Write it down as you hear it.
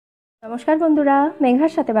নমস্কার বন্ধুরা,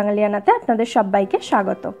 মেঘার সাথে বাঙালিয়ানাতে আপনাদের সবাইকে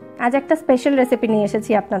স্বাগত। আজ একটা স্পেশাল রেসিপি নিয়ে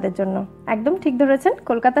এসেছি আপনাদের জন্য। একদম ঠিক ধরেছেন,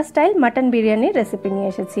 কলকাতা স্টাইল মাটন বিরিয়ানির রেসিপি নিয়ে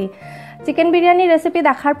এসেছি। চিকেন বিরিয়ানি রেসিপি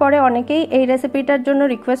দেখার পরে অনেকেই এই রেসিপিটার জন্য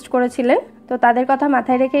রিকোয়েস্ট করেছিলেন, তো তাদের কথা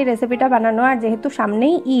মাথায় রেখে এই রেসিপিটা বানানো। আর যেহেতু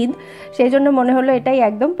সামনেই ঈদ, সেই জন্য মনে হলো এটাই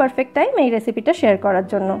একদম পারফেক্ট টাইম এই রেসিপিটা শেয়ার করার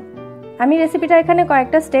জন্য। আমি রেসিপিটা এখানে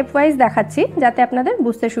কয়েকটা স্টেপ ওয়াইজ দেখাচ্ছি যাতে আপনাদের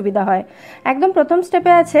বুঝতে সুবিধা হয়। একদম প্রথম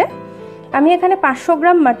স্টেপে আছে, আমি এখানে 500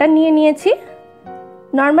 গ্রাম মাটন নিয়ে নিয়েছি।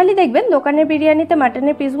 নর্মালি দেখবেন দোকানের বিরিয়ানিতে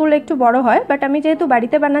মাটনের পিসগুলো একটু বড় হয়, বাট আমি যেহেতু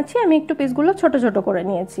বাড়িতে বানাচ্ছি আমি একটু পিসগুলো ছোট ছোট করে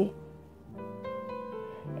নিয়েছি।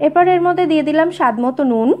 এরপর এর মধ্যে দিয়ে দিলাম স্বাদ মতো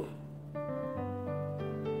নুন,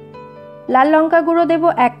 লাল লঙ্কা গুঁড়ো দেব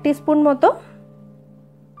 1 টিস্পুন মতো।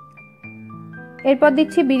 এরপর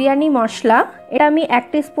দিচ্ছি বিরিয়ানি মশলা, এটা আমি 1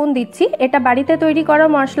 টিস্পুন দিচ্ছি। এটা বাড়িতে তৈরি করা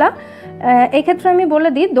মশলা। এক্ষেত্রে আমি বলে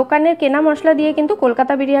দিই, দোকানের কেনা মশলা দিয়ে কিন্তু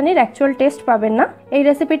কলকাতা বিরিয়ানির অ্যাকচুয়াল টেস্ট পাবেন না। এই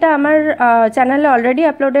রেসিপিটা আমার চ্যানেলে অলরেডি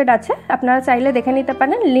আপলোডেড আছে, আপনারা চাইলে দেখে নিতে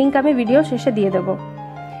পারেন, লিঙ্ক আমি ভিডিও শেষে দিয়ে দেবো।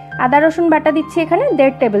 আদা রসুন বাটা দিচ্ছি এখানে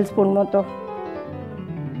 1.5 টেবিল স্পুন মতো।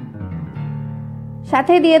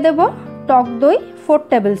 সাথে দিয়ে দেব টক দই 4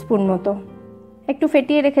 টেবিল স্পুন মতো। একটু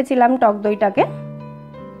ফেটিয়ে রেখেছিলাম টক দইটাকে।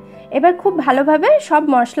 এবার খুব ভালোভাবে সব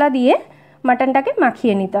মশলা দিয়ে মাটনটাকে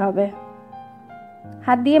মাখিয়ে নিতে হবে।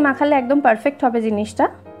 হাত দিয়ে মাখালে একদম পারফেক্ট হবে জিনিসটা,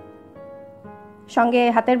 সঙ্গে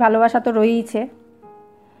হাতের ভালোবাসা তো রয়েইছে।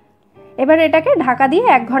 এবার এটাকে ঢাকা দিয়ে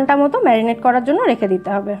 1 ঘন্টা মতো ম্যারিনেট করার জন্য রেখে দিতে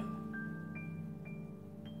হবে।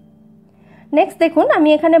 নেক্সট দেখুন, আমি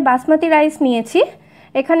এখানে বাসমতি রাইস নিয়েছি।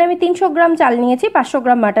 এখানে আমি 300 গ্রাম চাল নিয়েছি 500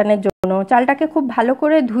 গ্রাম মাটনের জন্য। চালটাকে খুব ভালো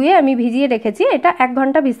করে ধুয়ে আমি ভিজিয়ে রেখেছি, এটা 1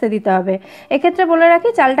 ঘন্টা ভিজতে দিতে হবে। এক্ষেত্রে বলে রাখি,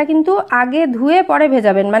 চালটা কিন্তু আগে ধুয়ে পরে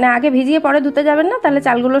ভেজাবেন, মানে আগে ভিজিয়ে পরে ধুতে যাবেন না, তাহলে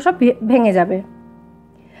চালগুলো সব ভেঙে যাবে।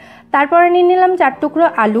 তারপরে নিয়ে নিলাম 4 টুকরো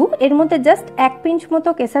আলু, এর মধ্যে জাস্ট 1 পিঞ্চ মতো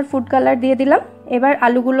কেসার ফুড কালার দিয়ে দিলাম। এবার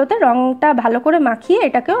আলুগুলোতে রঙটা ভালো করে মাখিয়ে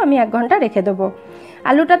এটাকেও আমি 1 ঘন্টা রেখে দেবো।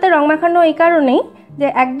 আলুটাতে রং মাখানো এই কারণেই যে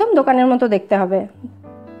একদম দোকানের মতো দেখতে হবে।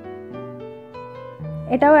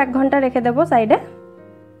 এটাও 1 ঘন্টা রেখে দেবো সাইডে।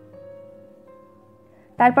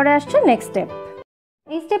 তারপরে আসছে নেক্সট স্টেপ।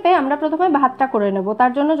 এই স্টেপে আমরা প্রথমে ভাতটা করে নেব।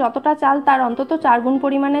 তার জন্য যতটা চাল তার অন্তত 4 গুণ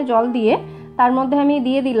পরিমাণে জল দিয়ে তার মধ্যে আমি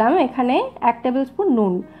দিয়ে দিলাম এখানে 1 টেবিল স্পুন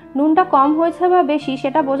নুন। নুনটা কম হয়েছে বা বেশি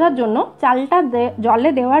সেটা বোঝার জন্য চালটা জলে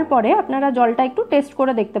দেওয়ার পরে আপনারা জলটা একটু টেস্ট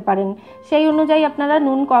করে দেখতে পারেন, সেই অনুযায়ী আপনারা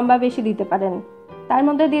নুন কম বা বেশি দিতে পারেন। তার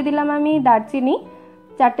মধ্যে দিয়ে দিলাম আমি দারচিনি,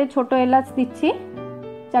 4টে ছোট এলাচ দিচ্ছি,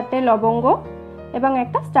 4টে লবঙ্গ এবং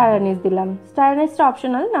একটা স্টার অ্যানিস দিলাম। স্টার অ্যানিসটা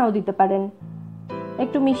অপশনাল, নাও দিতে পারেন।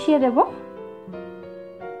 একটু মিশিয়ে দেব।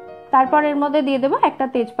 তারপর এর মধ্যে দিয়ে দেবো একটা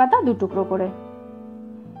তেজপাতা 2 টুকরো করে।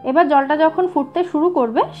 এবার জলটা যখন ফুটতে শুরু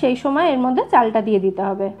করবে সেই সময় এর মধ্যে চালটা দিয়ে দিতে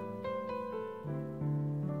হবে।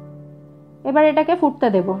 এবার এটাকে ফুটতে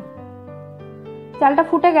দেব। চালটা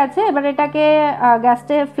ফুটে গেছে, এবার এটাকে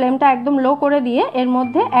গ্যাসের ফ্লেমটা একদম লো করে দিয়ে এর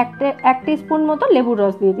মধ্যে 1 টিস্পুন মতো লেবুর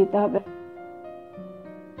রস দিয়ে দিতে হবে।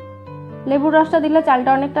 লেবুর রসটা দিলে চালটা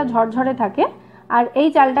অনেকটা ঝরঝরে থাকে। আর এই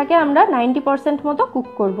চালটাকে আমরা 90% মতো কুক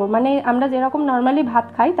করব, মানে আমরা যেরকম নর্মালি ভাত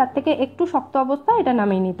খাই তার থেকে একটু শক্ত অবস্থা এটা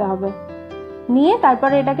নামিয়ে নিতে হবে। নিয়ে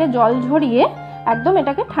তারপরে এটাকে জল ঝরিয়ে একদম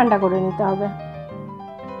এটাকে ঠান্ডা করে নিতে হবে।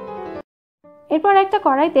 এরপর একটা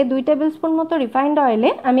কড়াইতে 2 টেবিল স্পুন মতো রিফাইন্ড অয়েলে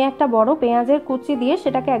আমি একটা বড় পেঁয়াজের কুচি দিয়ে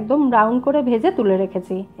সেটাকে একদম ব্রাউন করে ভেজে তুলে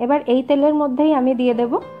রেখেছি। এবার এই তেলের মধ্যেই আমি দিয়ে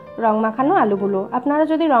দেব রং মাখানো আলুগুলো। আপনারা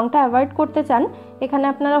যদি রংটা অ্যাভয়েড করতে চান, এখানে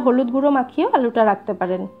আপনারা হলুদ গুঁড়ো মাখিয়েও আলুটা রাখতে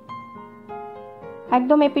পারেন।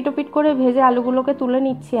 একদম এপিটোপিট করে ভেজে আলুগুলোকে তুলে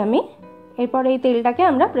নিচ্ছি আমি। এরপর এই তেলটাকে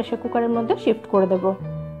আমরা প্রেসার কুকারের মধ্যে শিফট করে দেব।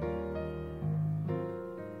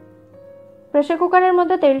 প্রেসার কুকারের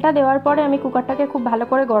মধ্যে তেলটা দেওয়ার পরে আমি কুকারটাকে খুব ভালো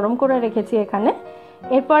করে গরম করে রেখেছি এখানে।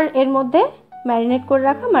 এরপর এর মধ্যে ম্যারিনেট করে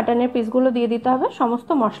রাখা মাটনের পিসগুলো দিয়ে দিতে হবে, সমস্ত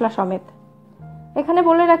মশলা সমেত। এখানে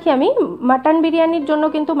বলে রাখি, আমি মাটন বিরিয়ানির জন্য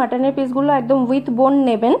কিন্তু মাটনের পিসগুলো একদম উইথ বোন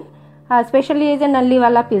নেবেন, আর স্পেশালি এই যে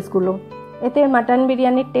নাল্লিওয়ালা পিসগুলো, এতে মাটন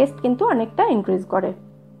বিরিয়ানির টেস্ট কিন্তু অনেকটা ইনক্রিজ করে।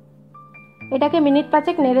 এটাকে মিনিট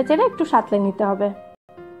 5 নেড়ে চেড়ে একটু সাঁতলে নিতে হবে,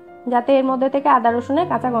 যাতে এর মধ্যে থেকে আদা রসুনের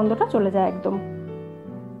কাঁচা গন্ধটা চলে যায় একদম।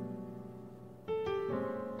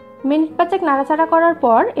 মিনিট 5 নাড়াচাড়া করার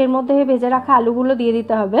পর এর মধ্যে ভেজে রাখা আলুগুলো দিয়ে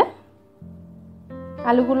দিতে হবে।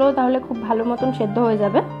 আলুগুলো তাহলে খুব ভালো মতন সেদ্ধ হয়ে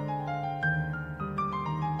যাবে।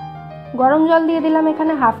 গরম জল দিয়ে দিলাম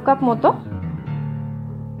এখানে 1/2 কাপ মতো।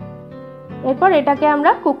 এরপর এটাকে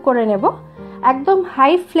আমরা কুক করে নেব। একদম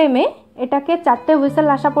হাই ফ্লেমে এটাকে 4টে হুইসেল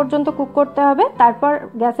আসা পর্যন্ত কুক করতে হবে। তারপর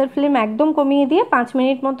গ্যাসের ফ্লেম একদম কমিয়ে দিয়ে 5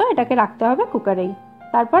 মিনিট মতো এটাকে রাখতে হবে কুকারেই।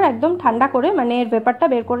 তারপর একদম ঠান্ডা করে, মানে এর ভেপারটা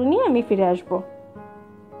বের করে নিয়ে আমি ফিরে আসবো।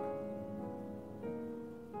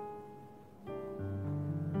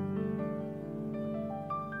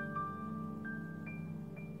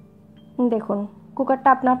 দেখুন কুকারটা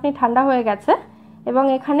আপনা আপনি ঠান্ডা হয়ে গেছে এবং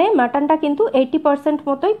এখানে মাটনটা কিন্তু 80%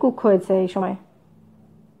 মতোই কুক হয়েছে এই সময়।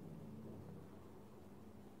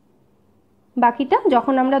 বাকিটা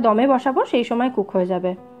যখন আমরা দমে বসাবো সেই সময় কুক হয়ে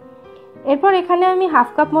যাবে। এরপর এখানে আমি হাফ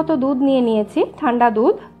কাপ মতো দুধ নিয়ে নিয়েছি, ঠান্ডা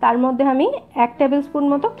দুধ। তার মধ্যে আমি 1 টেবিল স্পুন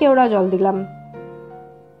মতো কেওড়া জল দিলাম।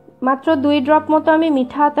 মাত্র 2 ড্রপ মতো আমি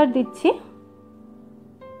মিঠা আতর দিচ্ছি।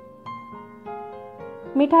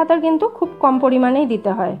 মিঠা আতর কিন্তু খুব কম পরিমাণেই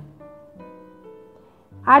দিতে হয়।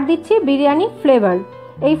 আর দিচ্ছি বিরিয়ানি ফ্লেভার।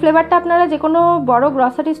 এই ফ্লেভারটা আপনারা যে কোনো বড়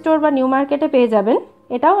গ্রসারি স্টোর বা নিউ মার্কেটে পেয়ে যাবেন।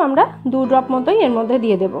 এটাও আমরা 2 ড্রপ মতোই এর মধ্যে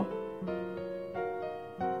দিয়ে দেব।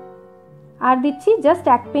 আর দিচ্ছি জাস্ট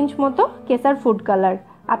 1 পিঞ্চ মতো কেসার ফুড কালার।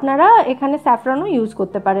 আপনারা এখানে স্যাফরনও ইউজ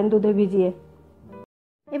করতে পারেন দুধে ভিজিয়ে।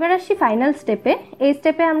 এবার আসছি ফাইনাল স্টেপে। এই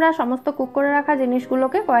স্টেপে আমরা সমস্ত কুক করে রাখা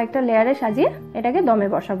জিনিসগুলোকে কয়েকটা লেয়ারে সাজিয়ে এটাকে দমে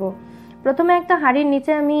বসাবো। প্রথমে একটা হাঁড়ির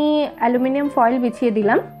নিচে আমি অ্যালুমিনিয়াম ফয়েল বিছিয়ে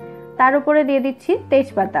দিলাম, তার উপরে দিয়ে দিচ্ছি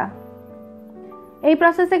তেজপাতা। এই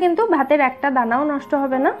প্রসেসে কিন্তু ভাতের একটা দানাও নষ্ট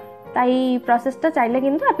হবে না, তাই প্রসেসটা চাইলে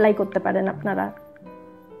কিন্তু অ্যাপ্লাই করতে পারেন আপনারা।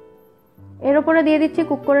 এর উপরে দিয়ে দিচ্ছি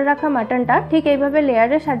কুক করে রাখা মাটনটা। ঠিক এইভাবে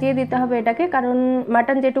লেয়ারে সাজিয়ে দিতে হবে এটাকে, কারণ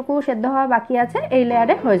মাটন যেটুকু সেদ্ধ হওয়া বাকি আছে এই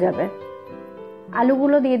লেয়ারে হয়ে যাবে।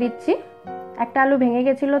 আলুগুলো দিয়ে দিচ্ছি। একটা আলু ভেঙে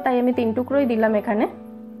গেছিলো তাই আমি 3 টুকরোই দিলাম এখানে।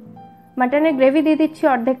 মাটনের গ্রেভি দিয়ে দিচ্ছি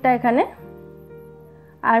অর্ধেকটা এখানে।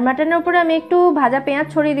 আর মাটনের উপরে আমি একটু ভাজা পেঁয়াজ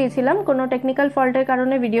ছড়িয়ে দিয়েছিলাম, কোনো টেকনিক্যাল ফল্টের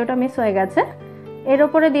কারণে ভিডিওটা মিস হয়ে গেছে। এর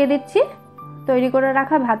উপরে দিয়ে দিচ্ছি তৈরি করে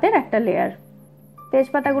রাখা ভাতের একটা লেয়ার।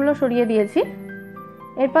 তেজপাতাগুলো সরিয়ে দিয়েছি।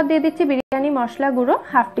 এরপর দিয়ে দিচ্ছি বিরিয়ানি মশলা গুঁড়ো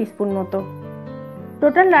 1/2 টিস্পুন মতো।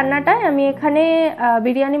 টোটাল রান্নাটায় আমি এখানে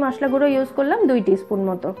বিরিয়ানি মশলা গুঁড়ো ইউজ করলাম 2 টিস্পুন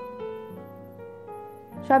মতো।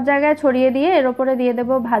 সব জায়গায় ছড়িয়ে দিয়ে এর উপরে দিয়ে দেব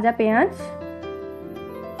ভাজা পেঁয়াজ।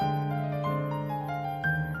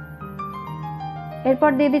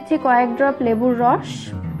 এরপর দিয়ে দিচ্ছি কয়েক ড্রপ লেবুর রস,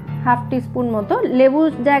 1/2 টিস্পুন মতো। লেবুর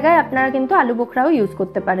জায়গায় আপনারা কিন্তু আলু বোখরাও ইউজ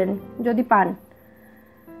করতে পারেন যদি পান।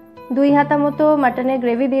 2 হাতা মতো মাটনের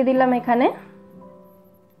গ্রেভি দিয়ে দিলাম এখানে।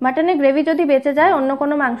 মাটনের গ্রেভি যদি বেঁচে যায় অন্য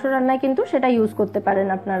কোনো মাংস রান্নায় কিন্তু সেটা ইউজ করতে পারেন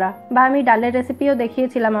আপনারা, বা আমি ডালের রেসিপিও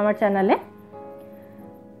দেখিয়েছিলাম আমার চ্যানেলে।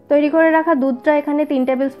 তৈরি করে রাখা দুধটা এখানে 3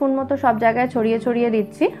 টেবিল স্পুন মতো সব জায়গায় ছড়িয়ে ছড়িয়ে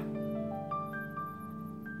দিচ্ছি।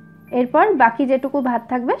 এরপর বাকি যেটুকু ভাত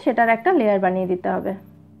থাকবে সেটার একটা লেয়ার বানিয়ে দিতে হবে।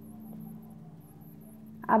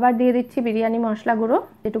 আবার দিয়ে দিচ্ছি বিরিয়ানি মশলা গুঁড়ো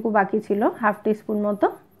যেটুকু বাকি ছিল 1/2 টিস্পুন মতো।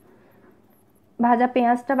 ভাজা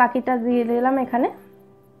পেঁয়াজটা বাকিটা দিয়ে দিলাম এখানে।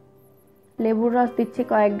 লেবুর রস দিচ্ছি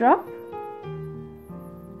কয়েক ড্রপ।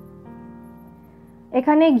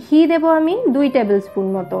 এখানে ঘি দেব আমি 2 টেবিল স্পুন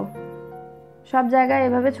মতো। সব জায়গায়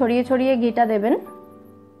এভাবে ছড়িয়ে ছড়িয়ে ঘিটা দেবেন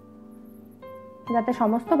যাতে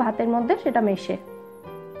সমস্ত ভাতের মধ্যে সেটা মেশে।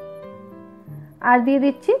 আর দিয়ে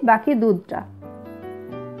দিচ্ছি বাকি দুধটা।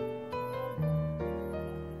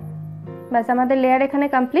 ব্যাস আমাদের লেয়ার এখানে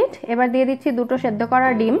কমপ্লিট। এবার দিয়ে দিচ্ছি 2টো সেদ্ধ করা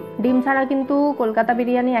ডিম। ডিম ছাড়া কিন্তু কলকাতা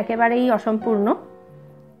বিরিয়ানি একেবারেই অসম্পূর্ণ।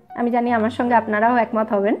 আমি জানি আমার সঙ্গে আপনারাও একমত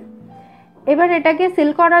হবেন। এবার এটাকে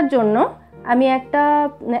সিল করার জন্য আমি একটা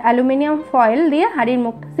অ্যালুমিনিয়াম ফয়েল দিয়ে হাঁড়ির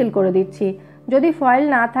মুখটা সিল করে দিচ্ছি। যদি ফয়েল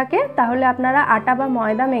না থাকে তাহলে আপনারা আটা বা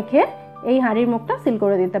ময়দা মেখে এই হাঁড়ির মুখটা সিল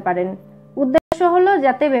করে দিতে পারেন। উদ্দেশ্য হলো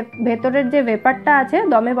যাতে ভেতরের যে ভেপারটা আছে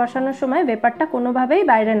দমে বসানোর সময় ভেপারটা কোনোভাবেই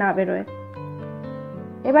বাইরে না বেরোয়।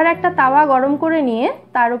 এবার একটা তাওয়া গরম করে নিয়ে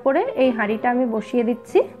তার উপরে এই হাঁড়িটা আমি বসিয়ে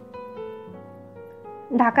দিচ্ছি।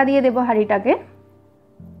 ঢাকা দিয়ে দেব হাঁড়িটাকে,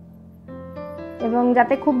 এবং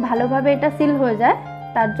যাতে খুব ভালোভাবে এটা সিল হয়ে যায়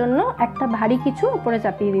তার জন্য একটা ভারী কিছু উপরে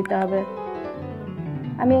চাপিয়ে দিতে হবে।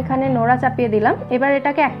 আমি এখানে নোড়া চাপিয়ে দিলাম। এবার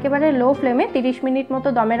এটাকে একেবারে লো ফ্লেমে 30 মিনিট মতো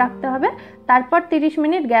দমে রাখতে হবে। তারপর 30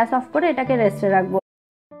 মিনিট গ্যাস অফ করে এটাকে রেস্টে রাখবো।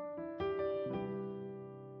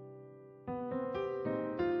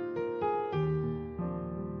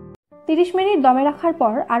 30 মিনিট দমে রাখার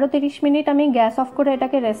পর আরও 30 মিনিট আমি গ্যাস অফ করে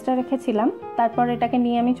এটাকে রেস্টে রেখেছিলাম। তারপর এটাকে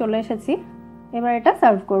নিয়ে আমি চলে এসেছি। এবার এটা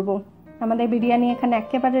সার্ভ করব। আমাদের বিরিয়ানি এখানে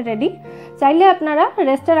একেবারে রেডি। চাইলে আপনারা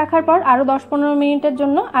রেস্টে রাখার পর আরও 10-15 মিনিটের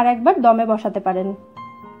জন্য আর একবার দমে বসাতে পারেন,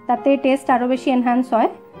 তাতে টেস্ট আরও বেশি এনহ্যান্স হয়।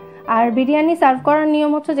 আর বিরিয়ানি সার্ভ করার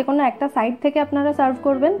নিয়ম হচ্ছে যে কোনো একটা সাইড থেকে আপনারা সার্ভ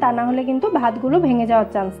করবেন, তা না হলে কিন্তু ভাতগুলো ভেঙে যাওয়ার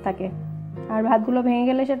চান্স থাকে, আর ভাতগুলো ভেঙে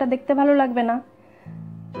গেলে সেটা দেখতে ভালো লাগবে না।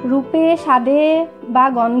 রূপে, স্বাদে বা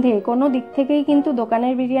গন্ধে কোনো দিক থেকেই কিন্তু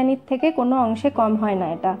দোকানের বিরিয়ানির থেকে কোনো অংশে কম হয় না।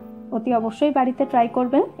 এটা অতি অবশ্যই বাড়িতে ট্রাই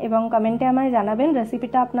করবেন এবং কমেন্টে আমায় জানাবেন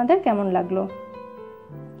রেসিপিটা আপনাদের কেমন লাগলো।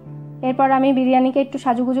 এরপর আমি বিরিয়ানিকে একটু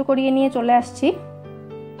সাজুগুজু করিয়ে নিয়ে চলে আসছি।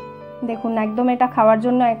 দেখুন একদম এটা খাওয়ার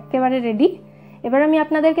জন্য একেবারে রেডি। এবার আমি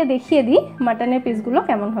আপনাদেরকে দেখিয়ে দিই মাটনের পিসগুলো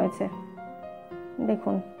কেমন হয়েছে।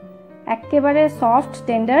 দেখুন একেবারে সফট,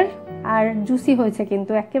 টেন্ডার আর জুসি হয়েছে,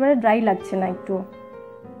 কিন্তু একেবারে ড্রাই লাগছে না একটু।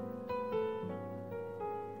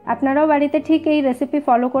 আপনারাও বাড়িতে ঠিক এই রেসিপি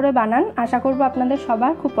ফলো করে বানান, আশা করব আপনাদের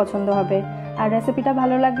সবার খুব পছন্দ হবে। আর রেসিপিটা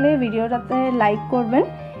ভালো লাগলে ভিডিওটাতে লাইক করবেন,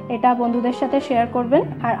 এটা বন্ধুদের সাথে শেয়ার করবেন।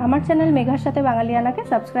 আর আমার চ্যানেল মেঘার সাথে বাঙালিয়ানাকে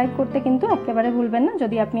সাবস্ক্রাইব করতে কিন্তু একেবারে ভুলবেন না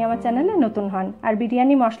যদি আপনি আমার চ্যানেলে নতুন হন। আর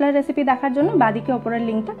বিরিয়ানি মশলার রেসিপি দেখার জন্য বাদিকে ওপরের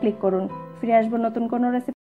লিঙ্কটা ক্লিক করুন। ফিরে আসবো নতুন কোনো রেসিপি।